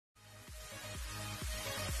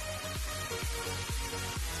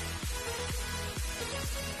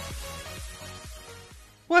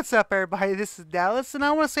What's up, everybody? This is Dallas, and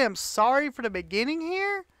I want to say I'm sorry for the beginning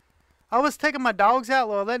here. I was taking my dogs out,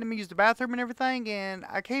 letting them use the bathroom and everything, and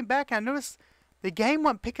I came back and I noticed the game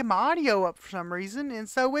wasn't picking my audio up for some reason, and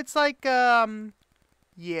so it's like,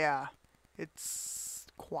 yeah, it's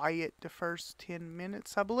quiet the first 10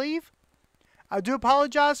 minutes, I believe. I do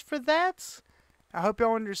apologize for that. I hope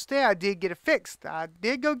y'all understand. I did get it fixed. I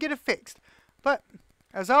did go get it fixed. But,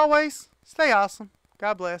 as always, stay awesome.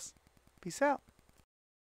 God bless. Peace out.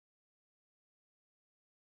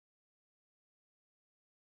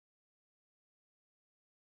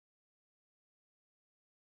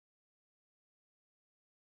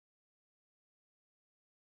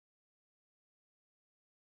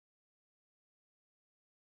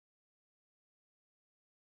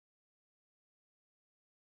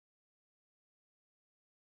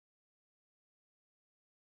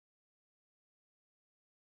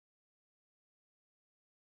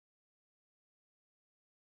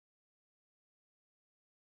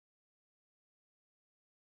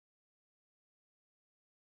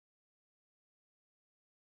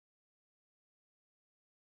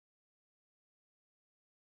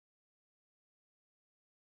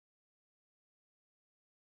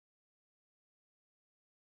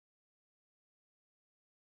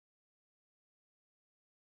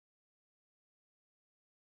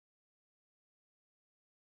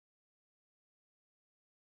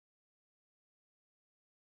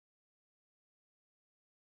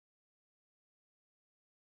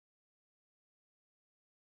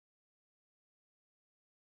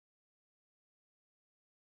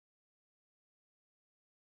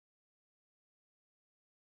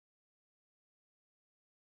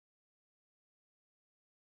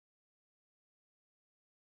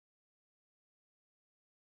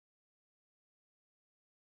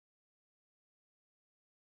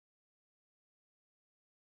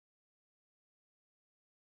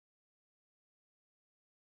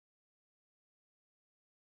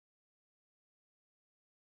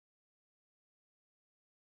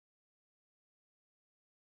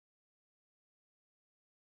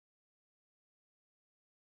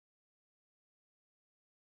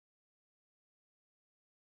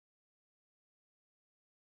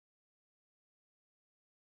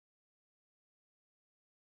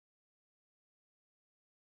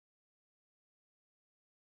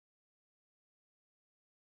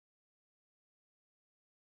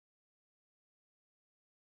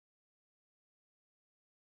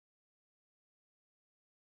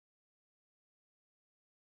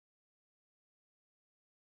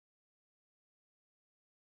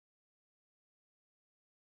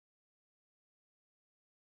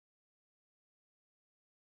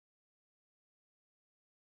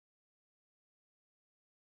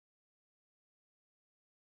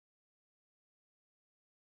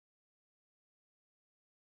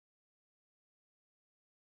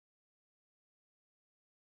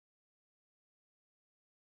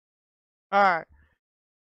 Alright.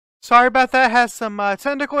 Sorry about that. Has some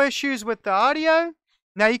technical issues with the audio.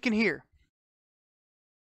 Now you can hear.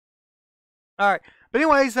 Alright. But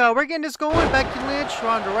anyways, we're getting this going. Becky Lynch,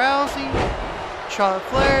 Ronda Rousey, Charlotte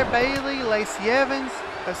Flair, Bayley, Lacey Evans,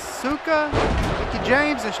 Asuka, Mickey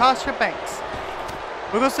James, and Sasha Banks.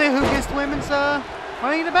 We're going to see who gets the women's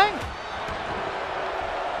Money in the Bank.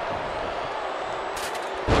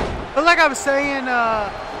 But like I was saying,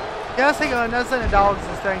 yeah, I was thinking, letting the dogs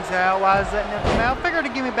and things out. Why is letting them come out? Figured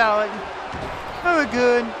to give me about a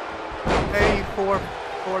good maybe 4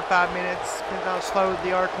 or 5 minutes because I was slow with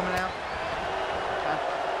the art coming out.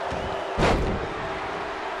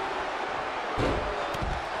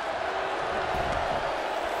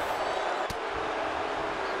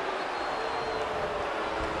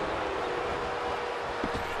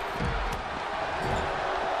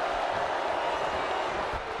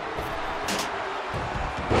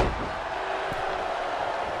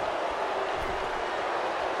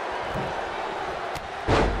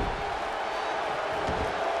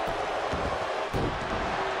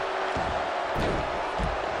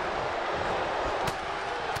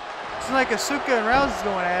 Like Asuka and Rousey's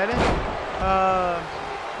going at it.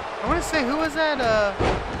 I want to say, who was that?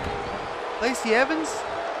 Lacey Evans?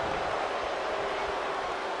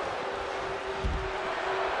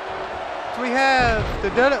 So we have the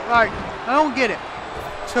like, I don't get it.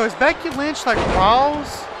 So is Becky Lynch like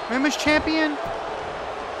Raw's Women's Champion?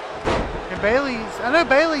 And Bayley's, I know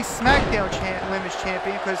Bayley's SmackDown Women's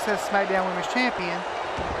Champion because it says SmackDown Women's Champion.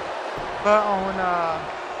 But on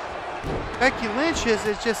Becky Lynch's,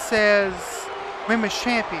 it just says Women's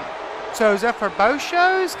Champion. So is that for both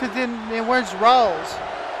shows? Because then where's Raw's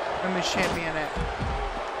Women's Champion at?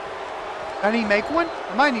 I need to make one?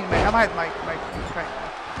 I might have to make one right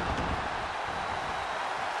now.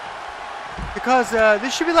 Because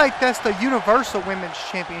this should be like that's the Universal Women's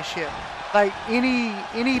Championship. Like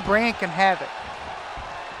any brand can have it.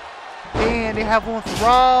 And they have one for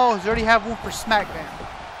Raw. They already have one for SmackDown.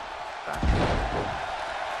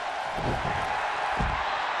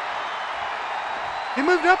 They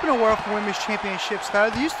moved up in the world for Women's Championships though.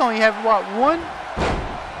 They used to only have what, one?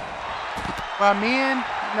 While men,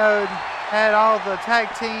 you know, had all the tag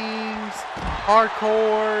teams,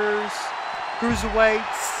 hardcores,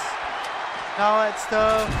 cruiserweights, and all that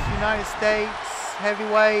stuff. United States,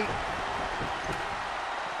 heavyweight,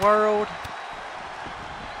 world.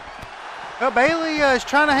 Well, Bailey is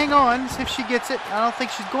trying to hang on, see if she gets it. I don't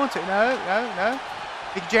think she's going to. No.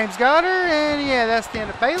 Big James got her, and yeah, that's the end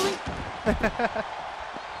of Bailey.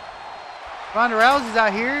 Ronda Rousey's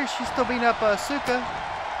out here. She's still beating up Asuka.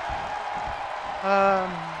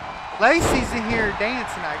 Lacey's in here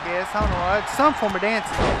dancing, I guess. I don't know what. Some form of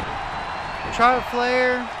dancing. Charlotte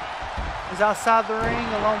Flair is outside the ring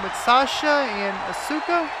along with Sasha and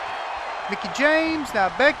Asuka. Mickie James, now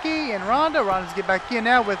Becky and Ronda. Ronda's get back in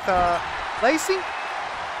now with Lacey.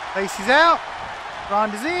 Lacey's out.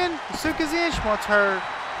 Ronda's in. Asuka's in. She wants her.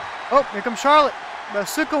 Oh, here comes Charlotte.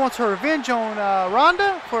 Asuka wants her revenge on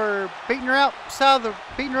Ronda for beating her up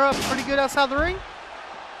pretty good outside the ring.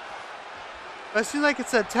 But it seems like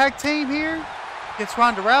it's a tag team here against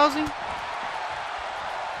Ronda Rousey.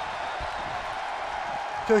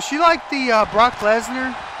 So is she like the Brock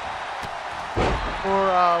Lesnar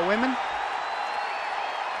for women?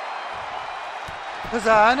 Because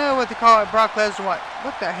I know what they call it, Brock Lesnar.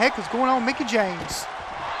 What the heck is going on, Mickie James?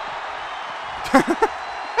 Look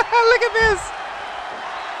at this.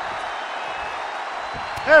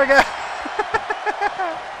 There we go.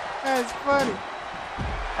 That's funny.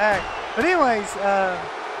 Alright. But anyways,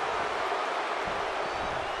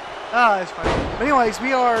 that's funny. But anyways,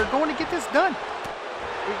 we are going to get this done.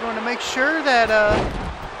 We're going to make sure that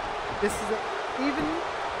this is an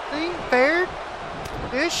evenly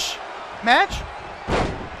fair-ish match.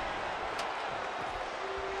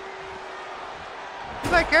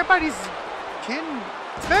 It's like everybody's getting,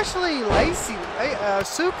 especially Lacey,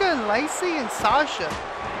 Asuka and Lacey and Sasha.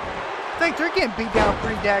 I think they're getting beat down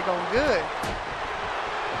pretty daggone good.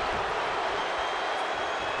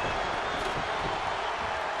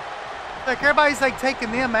 Like everybody's like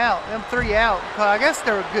taking them out, them three out. I guess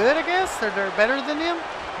they're good. I guess they're better than them.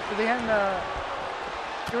 So they hadn't.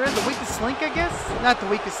 They're the weakest link, I guess. Not the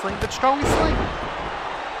weakest link, but strongest link.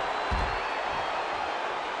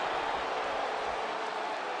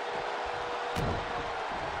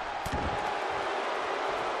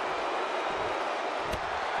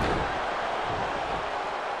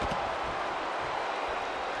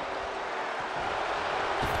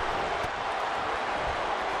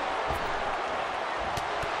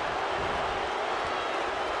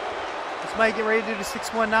 Somebody get ready to do the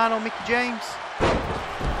 619 on Mickie James?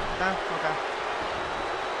 No? Okay.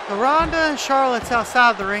 So Ronda and Charlotte's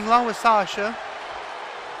outside the ring along with Sasha.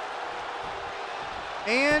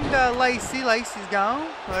 And Lacey. Lacey's gone.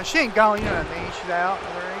 Well, she ain't gone, you know what I mean. She's out of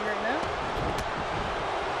the ring right now.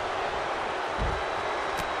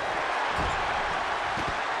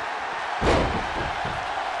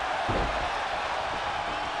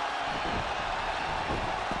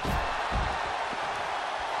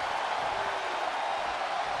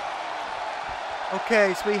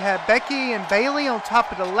 Okay, so we have Becky and Bailey on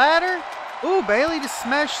top of the ladder. Ooh, Bailey just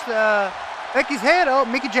smashed Becky's head. Oh,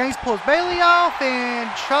 Mickie James pulls Bailey off, and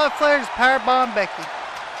Charlotte Flair just powerbomb Becky.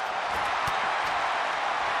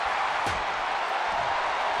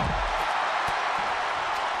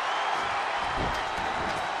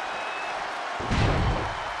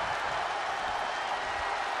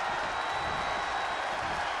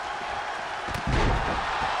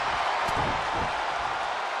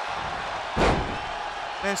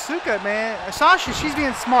 And Asuka, man, Sasha, she's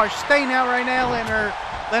being smart. She's staying out right now, letting her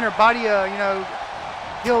body, you know,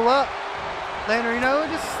 heal up, letting her, you know,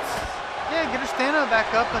 just get her stamina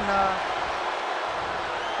back up, and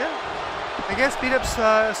I guess beat up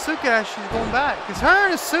Asuka as she's going back, because her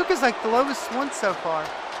and Asuka's like the lowest one so far.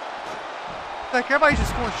 It's like everybody's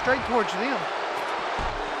just going straight towards them.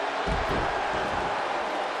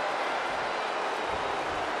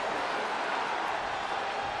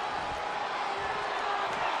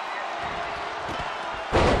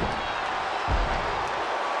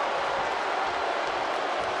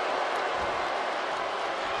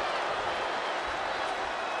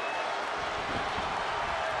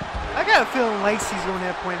 I got a feeling Lacey's going to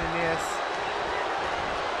have a point in this.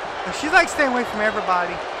 But she's like staying away from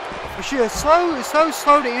everybody. But she is so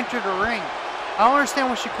slow to enter the ring. I don't understand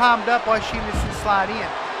when she climbed up why she missed the slide in.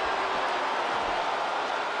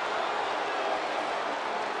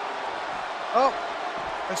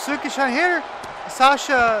 Asuka's trying to hit her.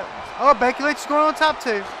 Sasha. Oh, Becky Lynch is going on top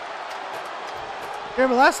too.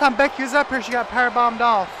 Remember last time Becky was up here, she got powerbombed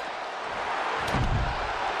off.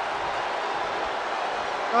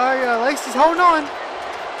 Oh yeah, Lacey's holding on.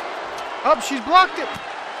 Oh, she's blocked it.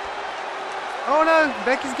 Oh no,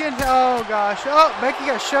 Becky's getting. Oh gosh. Oh, Becky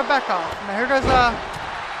got shoved back off. Now here goes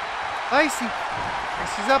Lacey.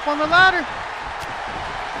 Lacey's up on the ladder.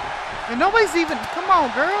 And nobody's even. Come on,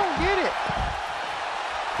 girl, get it.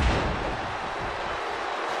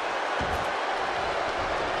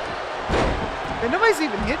 And nobody's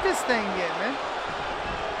even hit this thing yet, man.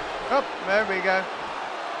 Oh, there we go.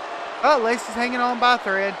 Oh, Lacey's hanging on by a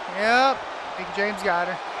thread. Yep. Mickey James got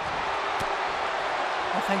her.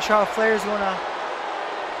 I think Charlotte Flair's gonna.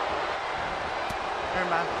 Never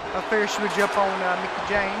mind. I figured she would jump on Mickey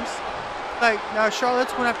James. Like, now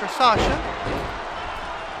Charlotte's going after Sasha.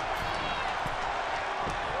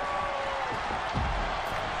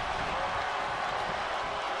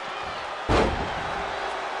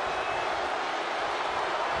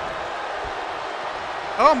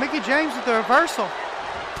 Oh, Mickey James with the reversal.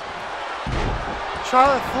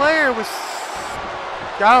 Charlotte Flair was,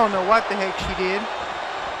 I don't know what the heck she did.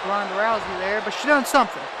 Ronda Rousey there, but she done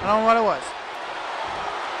something. I don't know what it was.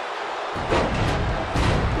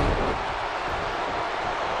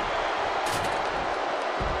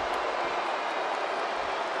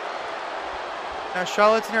 Now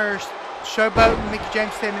Charlotte's in her showboat and Mickey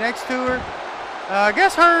James standing next to her. I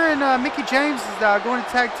guess her and Mickey James is going to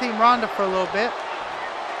tag team Ronda for a little bit.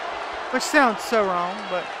 Which sounds so wrong,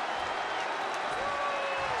 but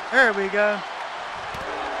there we go.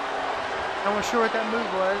 I wasn't sure what that move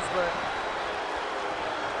was, but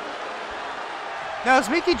now it's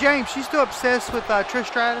Mickey James. She's still obsessed with Trish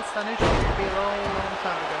Stratus. I knew she was going to be a long, long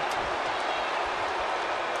time ago.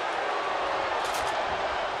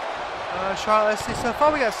 Charlotte, let's see. So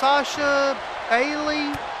far we got Sasha,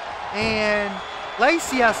 Bayley, and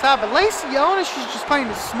Lacey outside. But Lacey, I don't know if she's just playing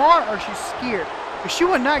it smart or she's scared. But she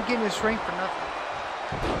would not get in this ring for nothing.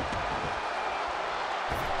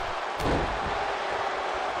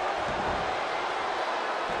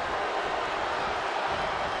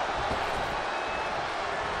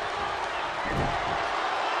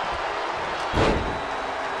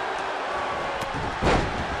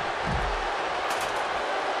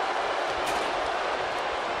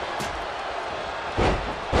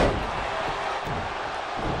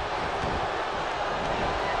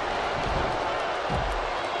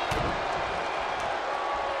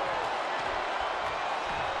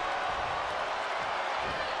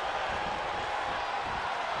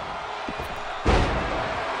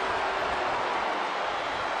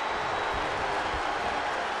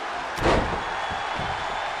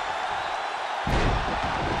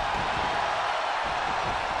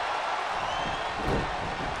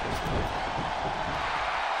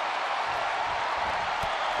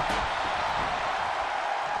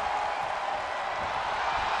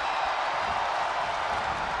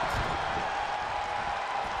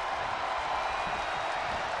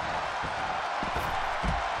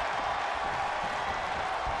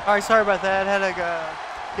 Alright, sorry about that. I had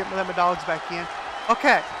to let my dogs back in.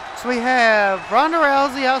 Okay, so we have Ronda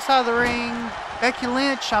Rousey outside the ring, Becky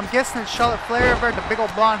Lynch, I'm guessing it's Charlotte Flair, with the big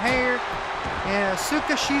old blonde hair, and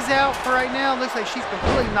Asuka, she's out for right now. Looks like she's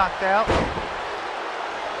completely knocked out.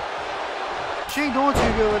 She ain't doing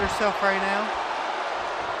too good with herself right now.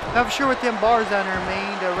 Not for sure what them bars down there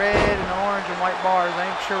mean, the red and orange and white bars. I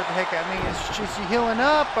ain't sure what the heck that means. Is she healing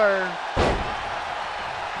up, or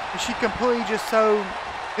is she completely just so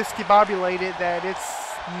discombobulated that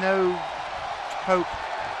it's no hope?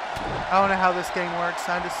 I don't know how this game works.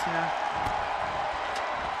 I just, you know.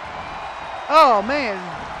 Oh man,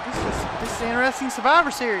 this is an interesting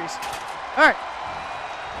Survivor Series. All right,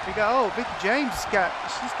 we got. Oh, Mickey James she's got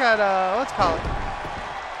let's call it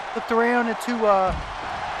flipped around into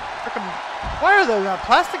frickin', what are those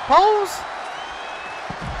plastic poles?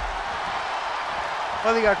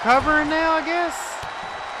 Well, they got covering now, I guess.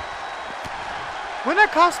 Wouldn't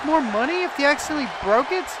that cost more money if they accidentally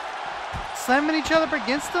broke it, slamming each other up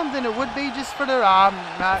against them, than it would be just for the? I'm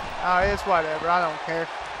not. It's whatever. I don't care.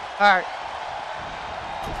 All right.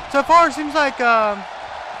 So far, it seems like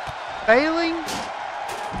Bayley,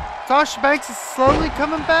 Sasha Banks is slowly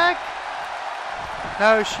coming back.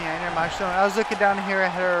 No, she ain't. Never mind. I was looking down here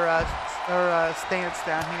at her stance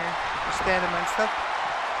down here, her stand-up and stuff.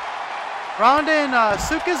 Ronda and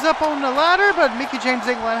Asuka's up on the ladder, but Mickey James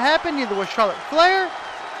ain't let it happen. Neither was Charlotte Flair.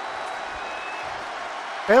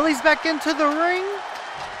 Bayley's back into the ring.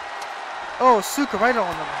 Oh, Asuka right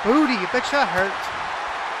on the booty. I bet you that hurt.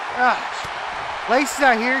 Gosh. Lacey's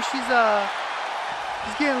out here. She's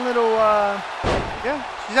She's getting a little, yeah,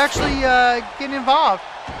 she's actually getting involved.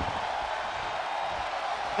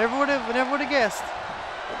 Never would have guessed.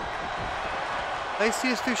 Lacey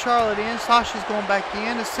is through Charlotte in. Sasha's going back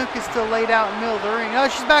in. Asuka's still laid out in the middle of the ring. Oh,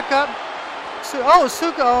 she's back up. Oh,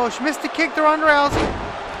 Asuka. Oh, she missed the kick to Ronda Rousey.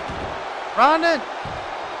 Ronda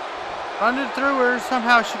threw her.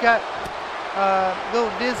 Somehow she got a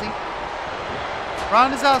little dizzy.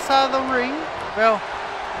 Ronda's outside of the ring. Well,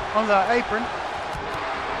 on the apron.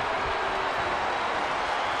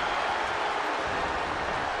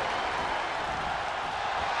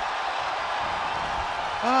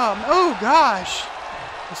 Oh gosh.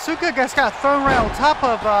 Asuka got thrown right on top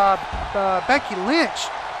of Becky Lynch.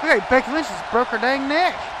 Look at Becky Lynch just broke her dang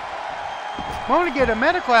neck. I want to get a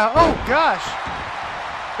medical out. Oh gosh.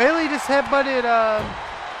 Bayley just headbutted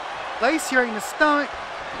Lacey right in the stomach.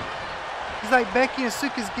 It's like Becky and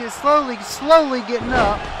Asuka's slowly getting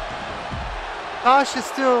up. Sasha's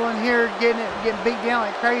still in here getting beat down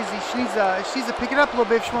like crazy. She needs to pick it up a little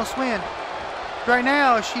bit if she wants to win. Right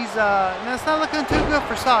now, it's not looking too good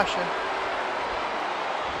for Sasha.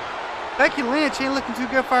 Becky Lynch ain't looking too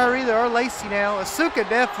good for her either, or Lacey now. Asuka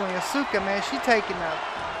definitely. Asuka, man, she's taking up.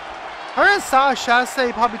 Her and Sasha, I'd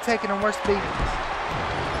say, probably taking the worst beatings.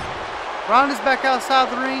 Ronda's back outside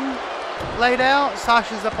the ring, laid out.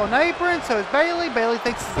 Sasha's up on the apron, so is Bayley. Bayley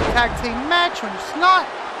thinks it's a tag team match when it's not.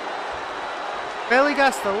 Bayley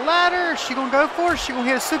got the ladder. Is she gonna go for it? She gonna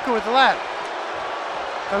hit Asuka with the ladder.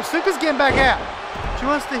 So Asuka's getting back out. She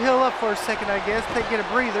wants to heal up for a second, I guess. Get a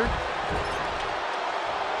breather.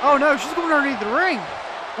 Oh no, she's going underneath the ring.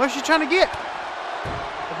 What's she trying to get?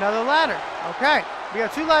 Another ladder. Okay. We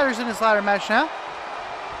got 2 ladders in this ladder match now.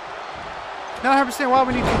 Not 100% why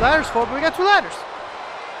we need 2 ladders for it, but we got 2 ladders.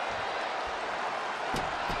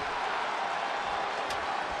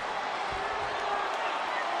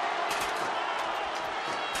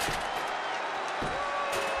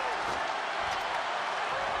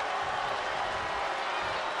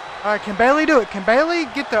 All right, can Bayley do it? Can Bayley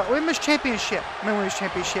get the women's championship? The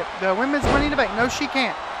women's Money in the Bank. No, she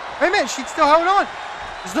can't. Wait a minute, she's still holding on.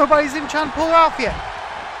 There's nobody's even trying to pull her off yet.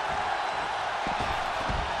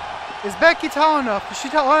 Is Becky tall enough? Is she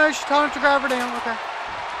tall? Oh, she's tall enough to grab her down. Okay.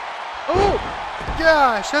 Oh,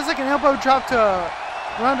 gosh. That's like an elbow drop to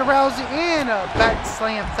Ronda Rousey and a back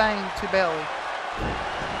slam thing to Bayley.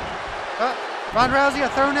 Ronda Rousey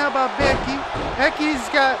got thrown out by Becky. Becky's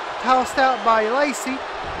got tossed out by Lacey.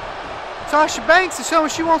 Sasha Banks is showing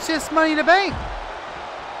she wants this Money in the Bank.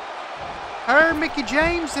 Her, Mickie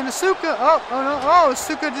James, and Asuka. Oh no. Oh,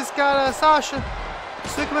 Asuka just got Sasha.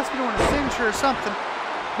 Asuka must be doing a signature or something.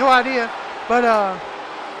 No idea. But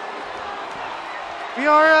we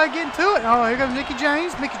are getting to it. Oh, here comes Mickie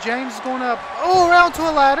James. Mickie James is going up. Oh, around to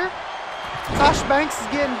a ladder. Sasha Banks is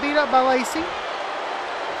getting beat up by Lacey.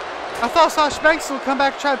 I thought Sasha Banks would come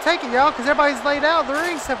back and try to take it, y'all, because everybody's laid out in the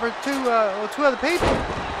ring except for two other people.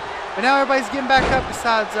 But now everybody's getting back up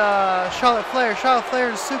besides Charlotte Flair. Charlotte Flair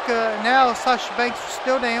and Asuka. And now Sasha Banks are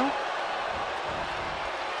still down.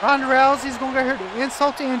 Ronda Rousey's going to go here to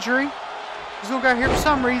insult to injury. She's going to go here for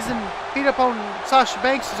some reason. Beat up on Sasha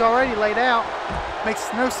Banks, who's already laid out. Makes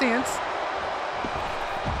no sense.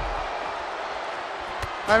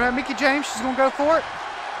 All right, Mickie James, she's going to go for it.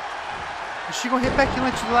 Is she going to hit Becky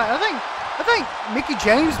Lynch with the ladder? I think Mickie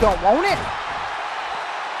James don't want it.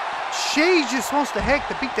 She just wants to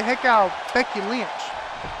beat the heck out of Becky Lynch.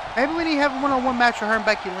 Maybe we need to have a one-on-one match with her and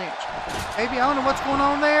Becky Lynch. Maybe, I don't know what's going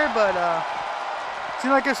on there, but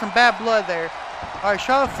seems like there's some bad blood there. All right,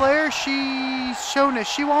 Charlotte Flair, she's showing that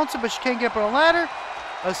she wants it, but she can't get up on a ladder.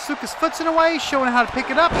 Asuka's foot's in the way, showing how to pick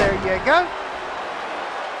it up. There you go.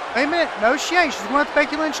 Wait a minute. No, she ain't. She's going after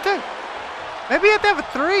Becky Lynch, too. Maybe you have to have a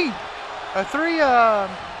three-way,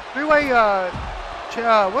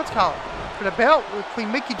 what's it called? For the belt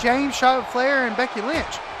between Mickie James, Charlotte Flair, and Becky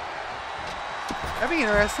Lynch. That'd be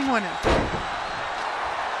interesting, wouldn't it?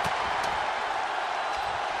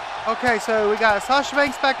 Okay, so we got Sasha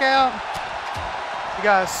Banks back out. We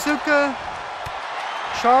got Asuka,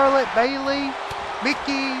 Charlotte, Bayley,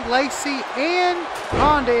 Mickie, Lacey, and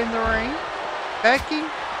Ronda in the ring. Becky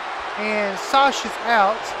and Sasha's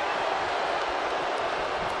out.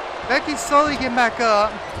 Becky's slowly getting back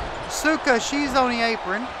up. Asuka, she's on the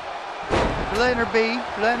apron. We're letting her be.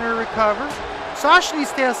 We're letting her recover. Sasha needs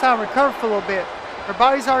to stay outside and recover for a little bit. Her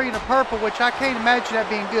body's already in the purple, which I can't imagine that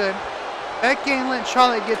being good. Becky ain't letting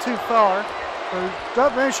Charlotte get too far.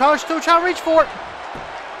 Charlotte's still trying to reach for it.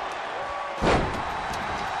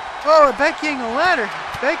 Oh, Becky ain't gonna let her.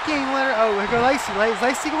 Becky ain't let her. Oh, here go Lacey. Is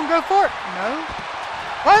Lacey gonna go for it? No.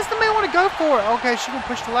 Why does the man want to go for it? Okay, she's gonna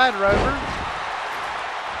push the ladder over.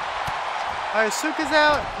 Alright, Suka's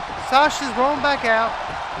out. Sasha's rolling back out.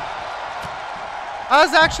 I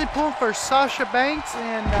was actually pulling for Sasha Banks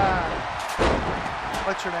and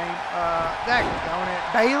what's her name?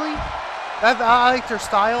 Bailey. I like their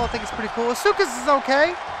style. I think it's pretty cool. Asuka's is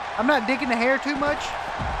okay. I'm not digging the hair too much.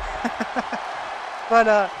 But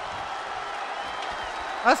I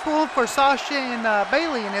was pulling for Sasha and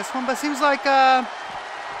Bailey in this one, but it seems like I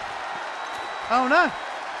don't know.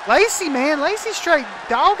 Lacey, man, Lacey straight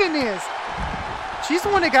dogging this. She's the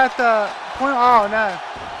one that got the point. Oh no!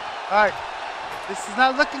 All right, this is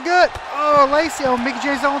not looking good. Oh, Lacey. Oh, Mickie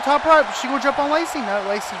James on top right. She gonna jump on Lacey? No,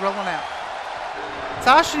 Lacey's rolling out.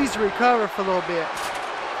 Sasha needs to recover for a little bit.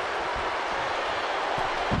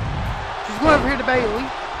 She's going over here to Bailey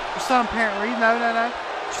for some apparent reason. No.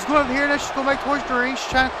 She's going over here now. She's going back towards the ring. She's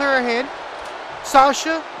trying to clear her head.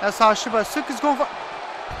 Sasha. That's Sasha, but Asuka's going for...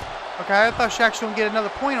 Okay, I thought she actually going to get another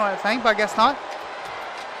point on that thing, but I guess not.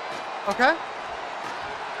 Okay.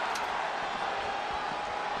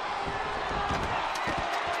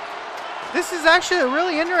 This is actually a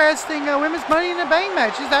really interesting women's Money in the Bank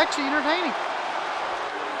match. It's actually entertaining.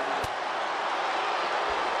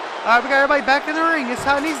 All right, we got everybody back in the ring. This is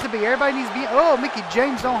how it needs to be. Everybody needs to be... Oh, Mickie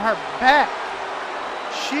James on her back.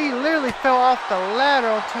 She literally fell off the ladder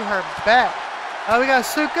onto her back. We got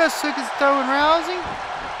Asuka. Asuka's throwing Rousey.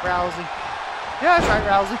 Yeah, that's right,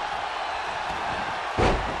 Rousey.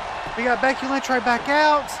 We got Becky Lynch right back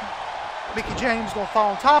out. Mickie James going to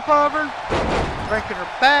fall on top of her. Breaking her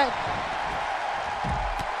back.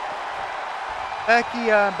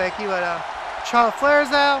 Charlotte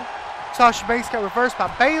Flair's out. Sasha Banks got reversed by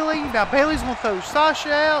Bailey. Now Bailey's going to throw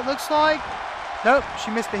Sasha out, looks like. Nope,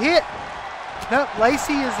 she missed the hit. Nope,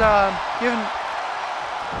 Lacey is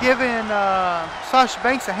giving Sasha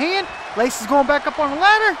Banks a hand. Lacey's going back up on the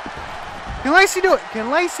ladder. Can Lacey do it? Can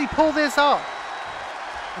Lacey pull this off?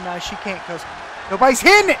 No, she can't because nobody's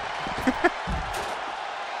hitting it.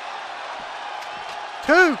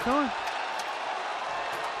 Two, come on.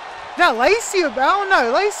 Now Lacey, I don't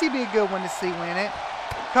know. Lacey would be a good one to see win it.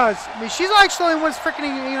 Because, I mean, she's actually the only one freaking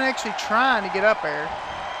even actually trying to get up there.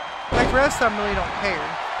 Like the rest of them really don't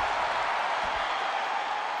care.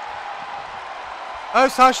 Oh,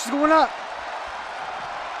 Sasha's going up.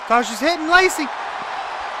 Sasha's hitting Lacey.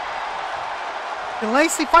 Can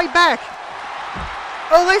Lacey fight back?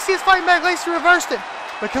 Oh, Lacey is fighting back. Lacey reversed it.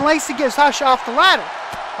 But can Lacey get Sasha off the ladder?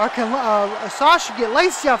 Or can Sasha get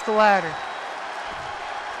Lacey off the ladder?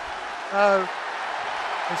 Oh,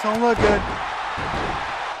 this don't look good.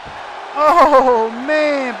 Oh,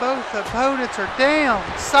 man, both opponents are down.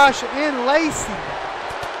 Sasha and Lacey.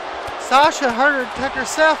 Sasha took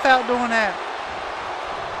herself out doing that.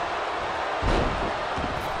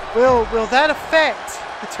 Will that affect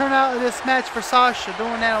the turnout of this match for Sasha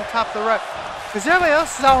doing that on top of the rope? Because everybody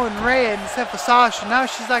else is all in red except for Sasha. Now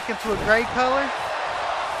she's like into a gray color.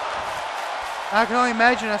 I can only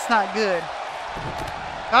imagine that's not good.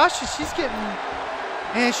 Sasha, she's getting...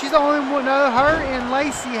 And she's the only one. No, her and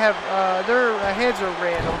Lacey have their heads are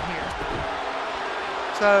red on here.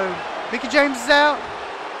 So Mickie James is out.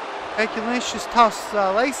 Becky Lynch just tossed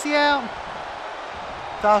Lacey out.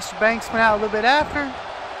 Sasha Banks went out a little bit after.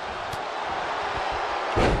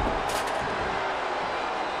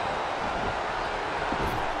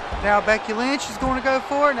 Now Becky Lynch is going to go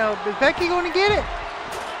for it. Now is Becky going to get it?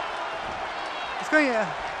 It's going to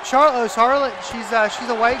Charlotte. She's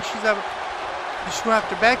awake. She's going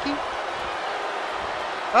after Becky.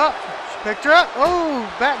 Oh, she picked her up. Oh,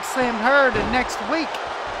 back slammed her to next week.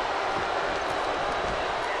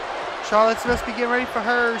 Charlotte's supposed to be getting ready for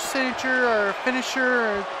her signature or finisher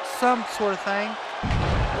or some sort of thing.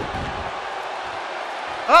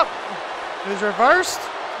 Oh, it was reversed.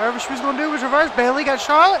 Whatever she was going to do was reversed. Bailey got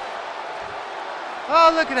Charlotte.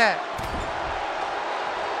 Oh, look at that.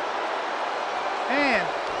 Man.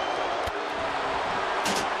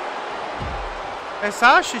 And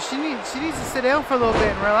Sasha, she needs to sit down for a little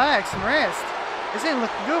bit and relax and rest. This ain't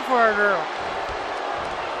looking good for our girl.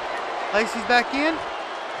 Lacey's back in.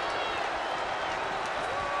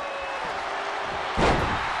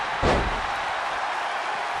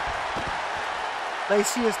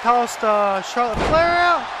 Lacey has tossed Charlotte Flair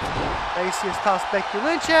out. Lacey has tossed Becky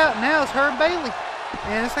Lynch out. Now it's her and Bailey.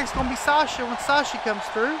 And this thing's going to be Sasha when Sasha comes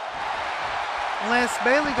through. Unless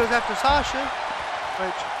Bailey goes after Sasha.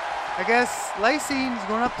 Which, I guess Lacey is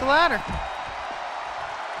going up the ladder.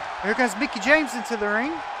 Here comes Mickie James into the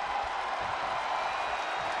ring.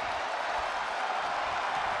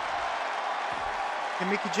 Can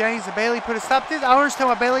Mickie James and Bailey put a stop to this? I don't understand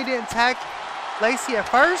why Bailey didn't tag Lacey at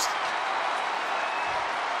first.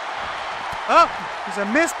 Oh, There's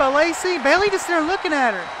a miss by Lacey. Bailey just there looking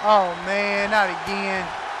at her. Oh, man, not again.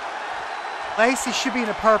 Lacey should be in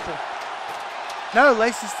the purple. No,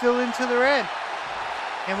 Lacey's still into the red.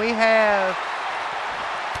 And we have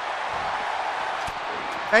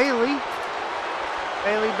Bailey.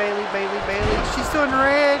 Bailey. She's still in the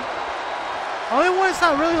red. Only one that's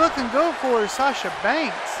not really looking good for her is Sasha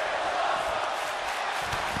Banks.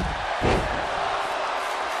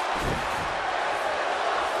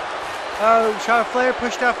 Oh, Charlotte Flair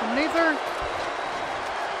pushed out from underneath her.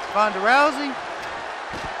 Ronda Rousey.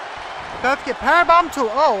 About to get powerbombed to,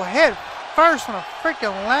 oh, head first on a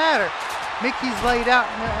freaking ladder. Mickey's laid out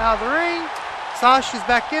of the ring. Sasha's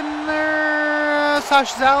back in there.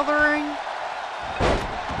 Sasha's out of the ring.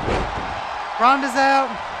 Ronda's out.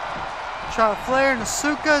 Charlotte Flair and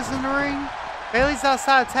Asuka's in the ring. Bailey's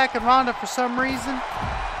outside attacking Ronda for some reason.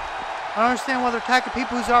 I don't understand why they're attacking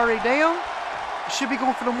people who's already down. They should be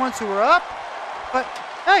going for the ones who are up. But,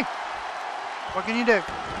 hey, what can you do?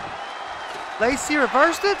 Lacey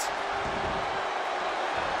reversed it.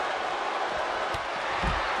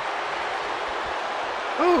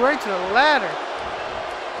 Ooh, right to the ladder.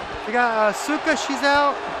 We got Asuka, she's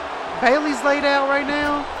out. Bailey's laid out right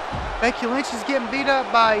now. Becky Lynch is getting beat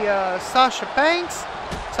up by Sasha Banks.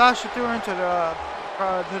 Sasha threw her into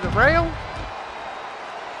the rail.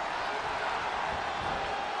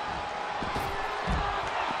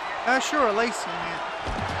 Not sure where Lacey went.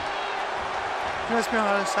 She must be on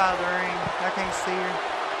the other side of the ring. I can't see her.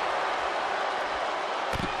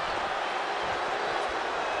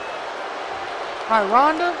 All right,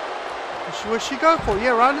 Ronda. What'd she go for?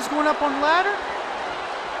 Yeah, Ronda's going up on the ladder.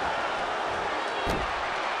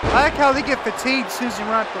 I like how they get fatigued as soon as you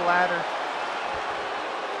run up the ladder.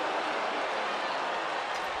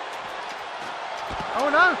 Oh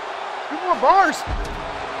no, 2 more bars.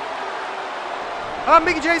 Oh,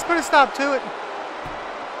 Mickey James put a stop to it.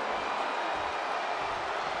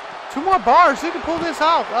 2 more bars, who can pull this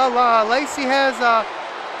off? Oh, Lacey has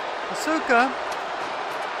Asuka.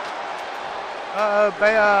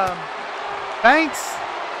 Banks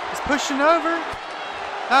is pushing over.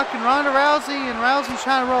 Knocking Ronda Rousey, and Rousey's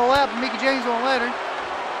trying to roll out, but Mickey James won't let her.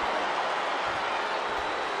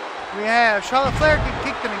 We have Charlotte Flair get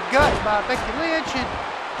kicked in the gut by Becky Lynch, and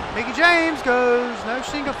Mickey James goes, no,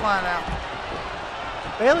 she didn't go flying out.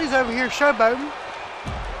 Bailey's over here showboating.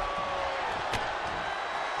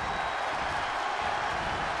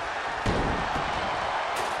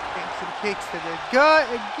 Kicks to the gut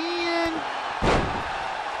again.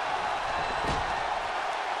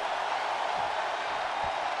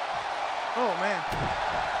 Oh, man.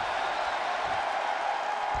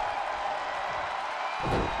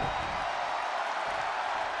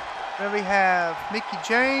 Then we have Mickey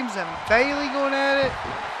James and Bailey going at it.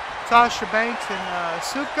 Sasha Banks and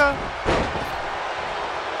Asuka.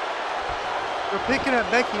 We're picking up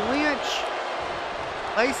Becky Lynch.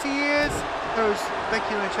 Lacey is. Throws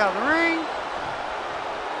Becky Lynch out of the ring.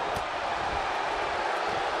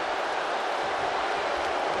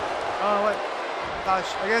 Oh, what?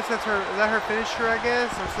 Gosh, I guess that's her. Is that her finisher, I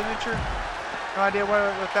guess? Or signature? No idea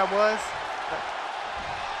what that was. But.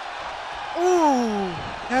 Ooh,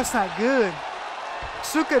 that's not good.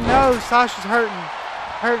 Asuka knows Sasha's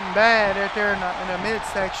hurting bad right there in the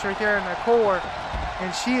midsection, right there in the core.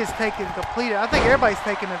 And she is taking complete. I think everybody's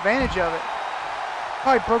taking advantage of it.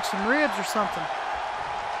 Probably broke some ribs or something.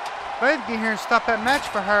 If I had to get here and stop that match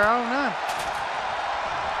for her, I don't know.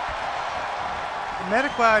 The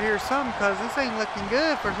medical out here or something, because this ain't looking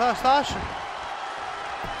good for Sasha.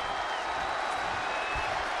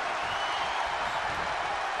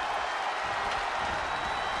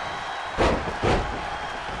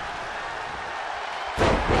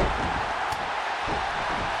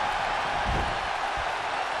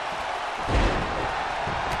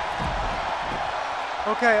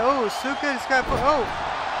 Okay, oh, Asuka just got put, oh,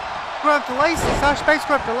 go up to Lacey. Sasha Banks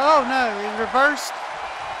go up to, oh no, he reversed.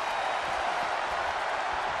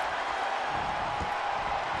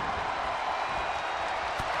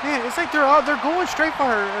 Man, it's like they're going straight for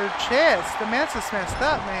her chest. The match is messed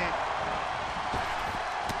up, man.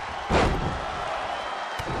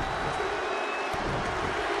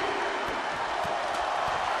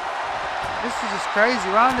 This is just crazy.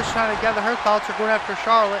 Ronda's trying to gather her thoughts. Are going after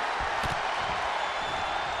Charlotte.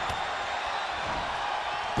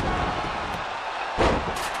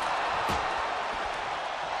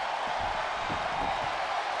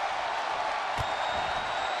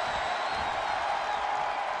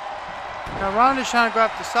 Now Ronda's trying to go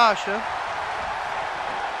after Sasha.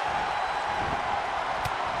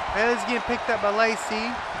 Bailey's getting picked up by Lacey.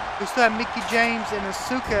 We still have Mickey James and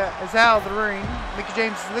Asuka is out of the ring. Mickey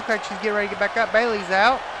James looks like she's getting ready to get back up. Bailey's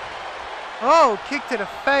out. Oh, kick to the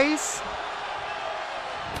face.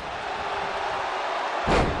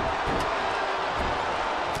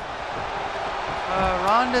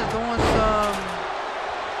 Ronda's doing some...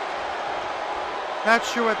 Not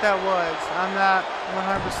sure what that was. I'm not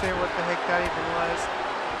 100% what the heck that even was.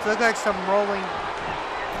 It looked like some rolling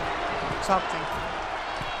something.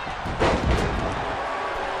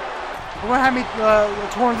 I wonder how many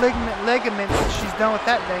torn ligaments she's done with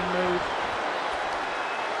that dang move.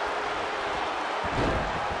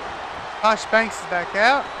 Josh Banks is back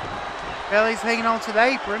out. Bailey's hanging on to the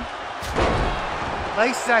apron.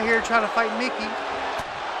 Lacey's out here trying to fight Mickey.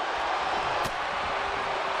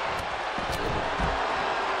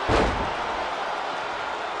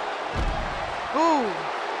 Ooh,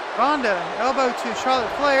 Ronda, elbow to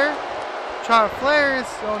Charlotte Flair. Charlotte Flair is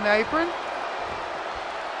on the apron.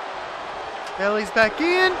 Bailey's back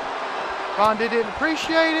in. Ronda didn't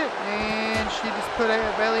appreciate it, and she just put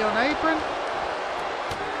Bailey on the apron.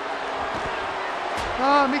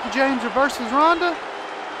 Mickey James reverses Ronda.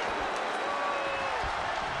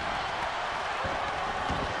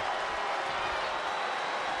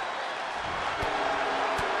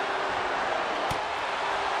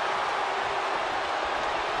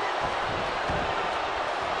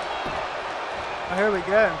 Oh, here we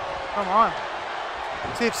go. Come on.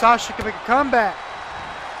 Let's see if Sasha can make a comeback.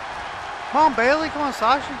 Come on, Bailey. Come on,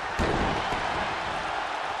 Sasha.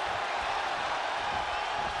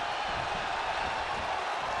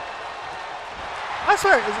 I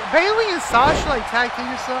swear, is Bailey and Sasha like tag team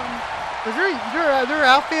or something? Because their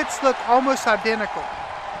outfits look almost identical.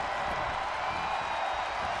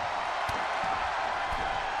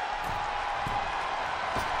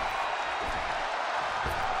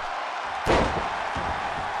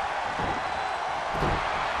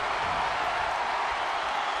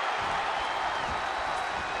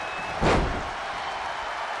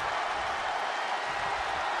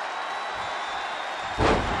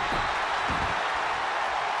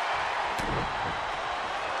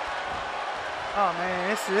 Oh man,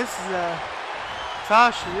 this is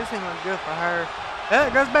Sasha. This ain't looking good for her. There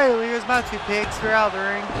goes Bailey. Here's my two picks. They're out of the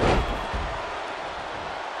ring.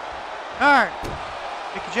 All right,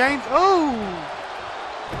 Mickey James. Oh,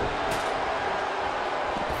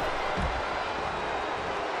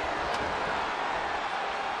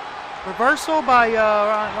 reversal by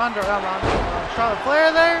Charlotte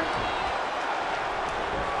Flair there.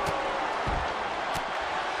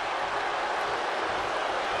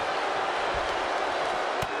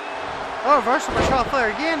 Oh, reversal by Charlotte Flair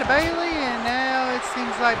again to Bailey, and now it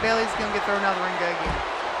seems like Bailey's gonna get thrown out of the ring again.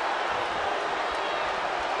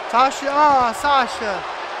 Sasha, oh Sasha.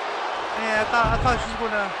 Yeah, I thought she was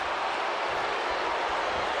gonna.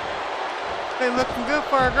 Hey, looking good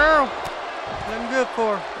for her, girl. Looking good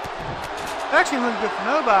for her. Actually, looking good for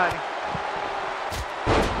nobody.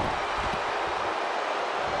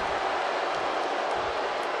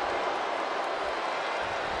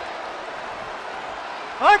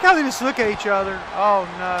 I like how they just look at each other. Oh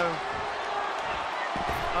no.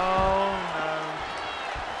 Oh no.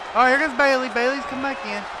 Oh, here goes Bailey. Bailey's coming back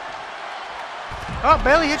in. Oh,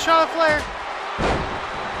 Bailey hit Charlotte Flair.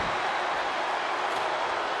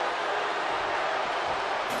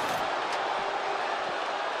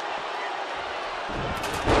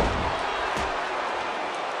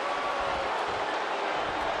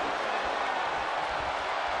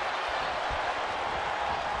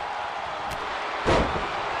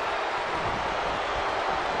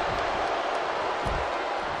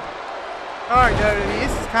 Alright, WWE,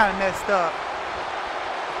 this is kind of messed up.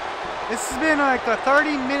 This has been like a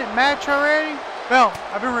 30-minute match already. Well,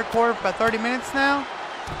 I've been recording for about 30 minutes now.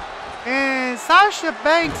 And Sasha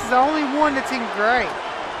Banks is the only one that's in gray.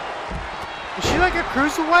 Is she like a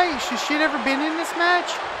cruiserweight? Should she never been in this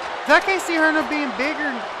match? Because I can't see her no being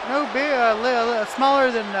bigger,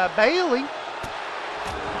 smaller than Bailey.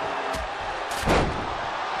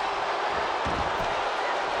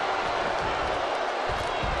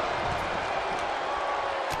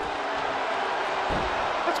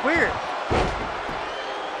 Weird.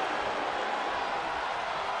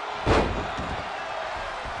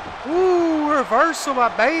 Ooh, reversal by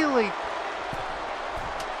Bailey.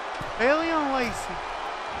 Bailey on Lacey.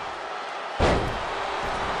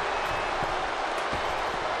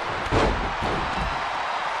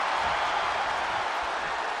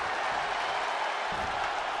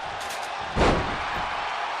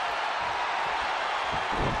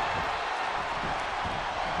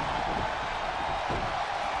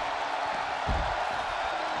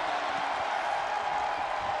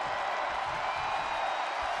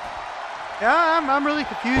 Yeah, I'm really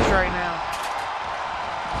confused right now.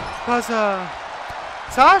 Because,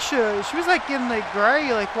 Sasha, she was like in the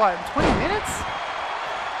gray, like what, in 20 minutes?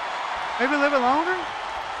 Maybe a little bit longer?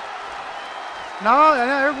 No, I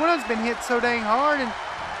know everyone has been hit so dang hard and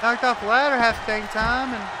knocked off the ladder half the dang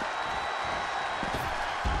time. And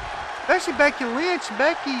especially Becky Lynch.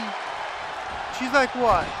 Becky, she's like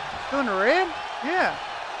what? Doing the red? Yeah.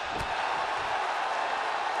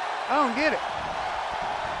 I don't get it.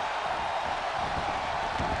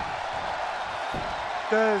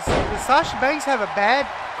 Does Sasha Banks have a bad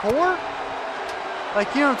core?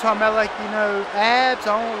 Like, you know what I'm talking about, like, you know, abs,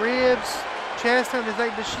 all ribs, chest, and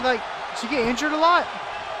everything. Does she get injured a lot?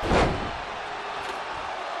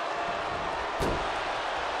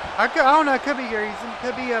 I don't know, it could be a reason. It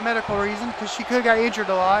could be a medical reason, because she could have got injured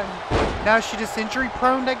a lot. And now she's just injury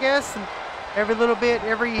prone, I guess. And every little bit,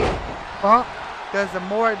 every bump does 10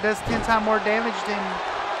 times more damage than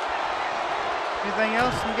anything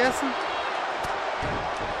else, I'm guessing.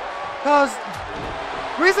 Because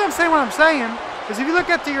the reason I'm saying what I'm saying is if you look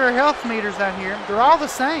at your health meters down here, they're all the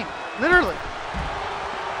same, literally.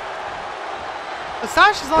 But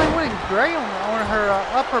Sasha's only one in gray on her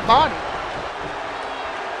upper body.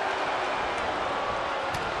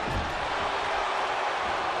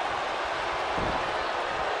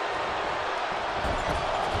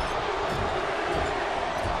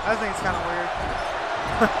 I think it's kind of weird.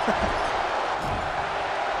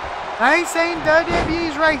 I ain't saying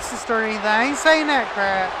WWE's racist or anything. I ain't saying that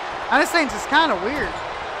crap. I'm just saying it's kind of weird.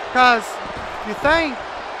 Because you think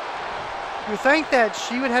that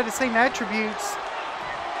she would have the same attributes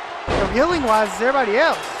of healing wise as everybody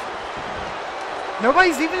else.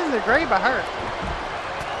 Nobody's even in the grave but her.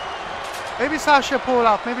 Maybe Sasha pulled it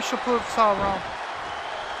off. Maybe she'll pull it all wrong.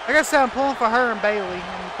 Like I said, I'm pulling for her and Bailey.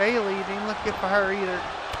 And Bailey didn't look good for her either.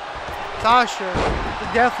 Sasha is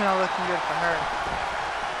definitely not looking good for her.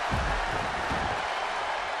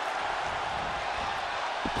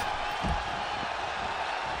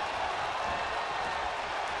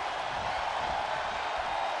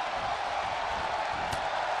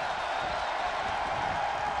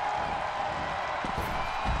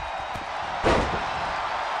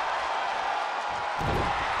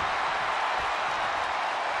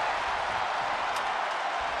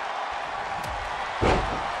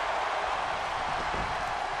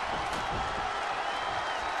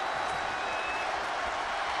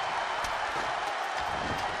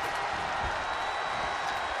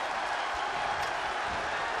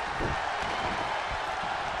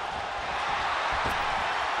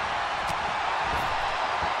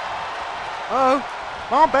 Uh-oh.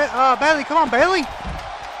 Come on, Bailey. Come on, Bailey.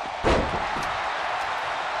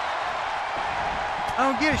 I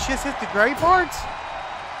don't get it. She just hit the gray parts?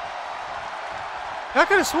 I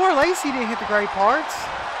could have swore Lacey didn't hit the gray parts.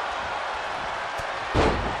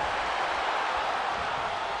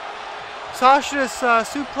 Sasha just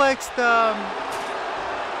suplexed,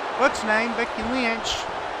 what's her name? Becky Lynch.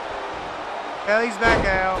 Bailey's back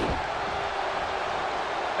out.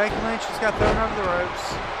 Becky Lynch just got thrown over the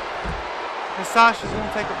ropes. And Sasha's going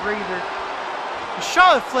to take a breather. If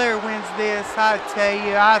Charlotte Flair wins this, I tell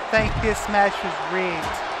you, I think this match was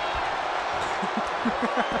rigged.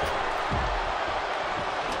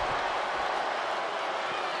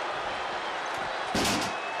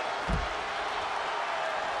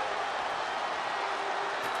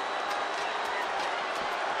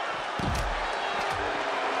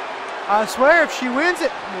 I swear, if she wins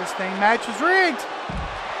it, this match was rigged.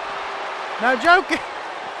 Not joking.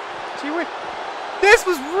 She win. This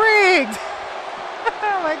was rigged!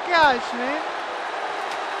 Oh my gosh, man.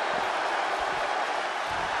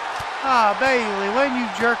 Ah, Bailey, why didn't you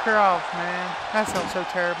jerk her off, man? That sounds so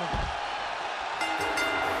terrible.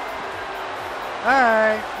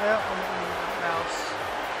 Alright, well, I'm gonna move the mouse.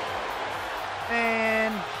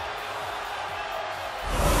 And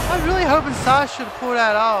I was really hoping Sasha would pull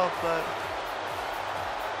that off, but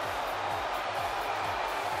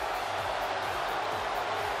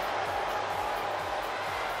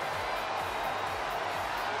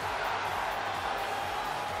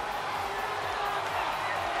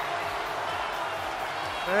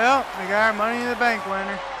well, we got our Money in the Bank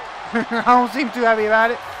winner. I don't seem too happy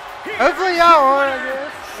about it. Hopefully y'all are, I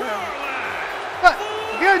guess. But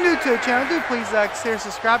if you're new to the channel, do please consider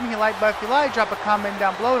subscribing. Hit like button if you like. Drop a comment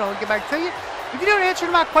down below and I'll get back to you. If you don't answer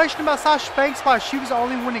my question about Sasha Banks while she was the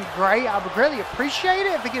only one in gray, I would greatly appreciate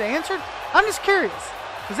it if they get answered. I'm just curious,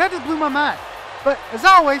 because that just blew my mind. But as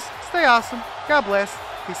always, stay awesome. God bless.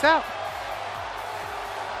 Peace out.